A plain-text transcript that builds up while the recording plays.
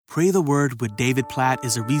Pray the Word with David Platt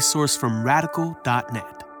is a resource from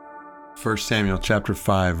radical.net. 1 Samuel chapter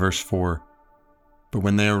 5, verse 4. But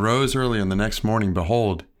when they arose early on the next morning,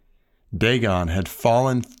 behold, Dagon had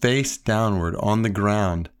fallen face downward on the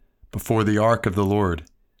ground before the ark of the Lord.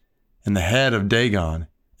 And the head of Dagon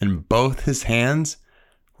and both his hands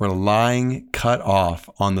were lying cut off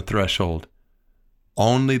on the threshold.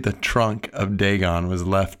 Only the trunk of Dagon was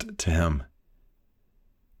left to him.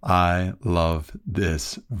 I love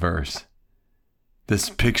this verse. This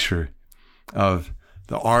picture of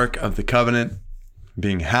the Ark of the Covenant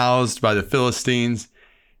being housed by the Philistines.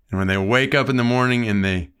 And when they wake up in the morning and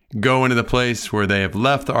they go into the place where they have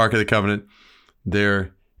left the Ark of the Covenant,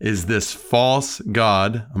 there is this false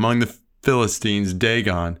god among the Philistines,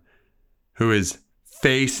 Dagon, who is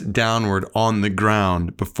face downward on the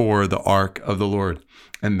ground before the Ark of the Lord.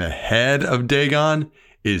 And the head of Dagon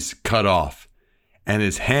is cut off, and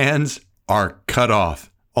his hands are cut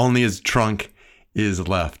off. Only his trunk is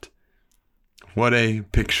left. What a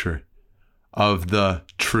picture of the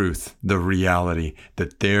truth, the reality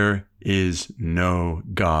that there is no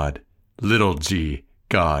God, little g,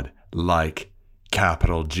 God, like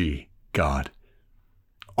capital G, God.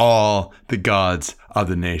 All the gods of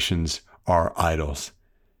the nations are idols,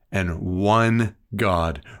 and one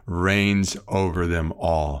God reigns over them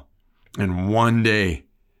all. And one day,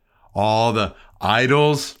 all the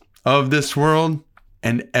idols of this world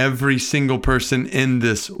and every single person in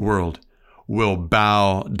this world will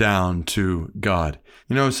bow down to God.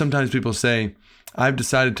 You know, sometimes people say, I've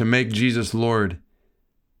decided to make Jesus Lord,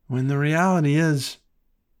 when the reality is,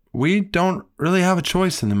 we don't really have a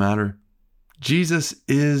choice in the matter. Jesus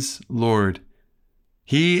is Lord.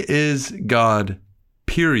 He is God,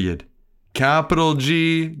 period. Capital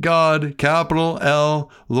G, God, capital L,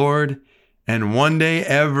 Lord. And one day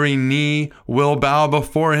every knee will bow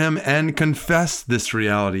before him and confess this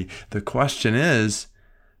reality. The question is,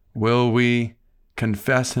 will we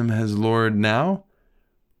confess him as Lord now,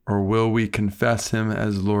 or will we confess him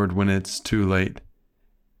as Lord when it's too late?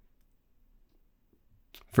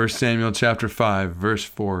 1 Samuel chapter 5, verse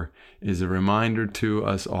 4 is a reminder to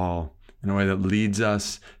us all in a way that leads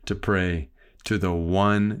us to pray to the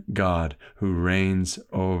one God who reigns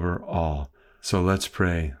over all. So let's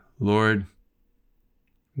pray. Lord,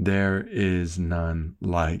 there is none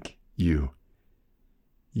like you.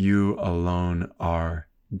 You alone are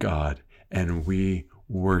God, and we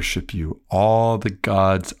worship you. All the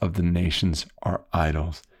gods of the nations are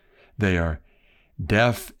idols. They are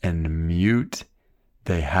deaf and mute.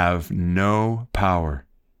 They have no power.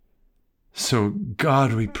 So,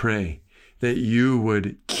 God, we pray that you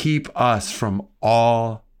would keep us from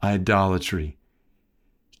all idolatry.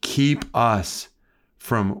 Keep us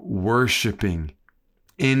from worshiping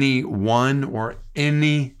anyone or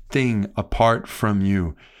anything apart from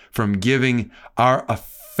you, from giving our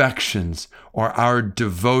affections or our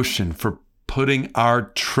devotion, for putting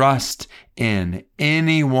our trust in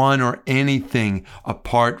anyone or anything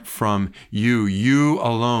apart from you. You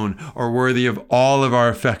alone are worthy of all of our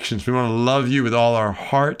affections. We want to love you with all our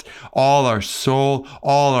heart, all our soul,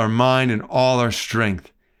 all our mind, and all our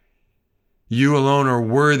strength. You alone are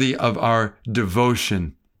worthy of our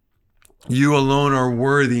devotion. You alone are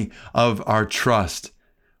worthy of our trust.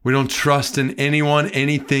 We don't trust in anyone,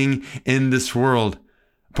 anything in this world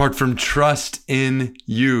apart from trust in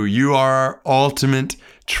you. You are our ultimate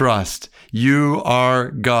trust. You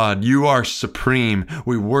are God. You are supreme.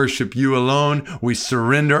 We worship you alone. We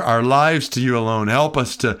surrender our lives to you alone. Help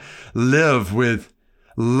us to live with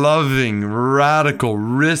loving, radical,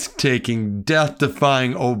 risk-taking,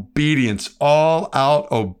 death-defying obedience,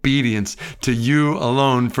 all-out obedience to you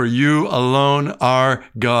alone, for you alone are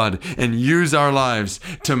God, and use our lives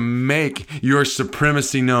to make your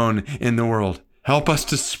supremacy known in the world. Help us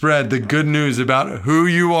to spread the good news about who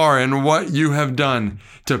you are and what you have done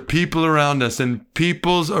to people around us and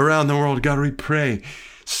peoples around the world. God, we pray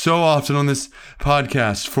so often on this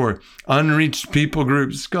podcast for unreached people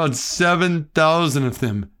groups. God, 7,000 of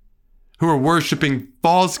them who are worshiping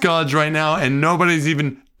false gods right now, and nobody's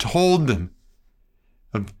even told them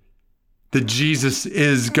that Jesus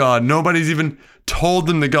is God. Nobody's even told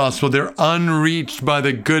them the gospel. They're unreached by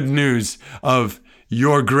the good news of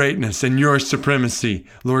your greatness and your supremacy,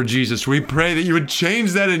 Lord Jesus. We pray that you would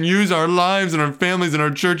change that and use our lives and our families and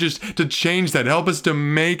our churches to change that. Help us to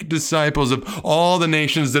make disciples of all the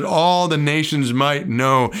nations, that all the nations might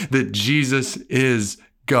know that Jesus is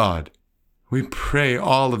God. We pray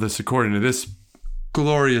all of this according to this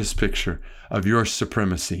glorious picture of your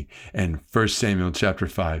supremacy in 1 Samuel chapter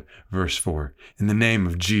 5, verse 4. In the name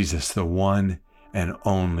of Jesus, the one and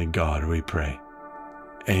only God, we pray.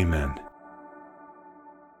 Amen.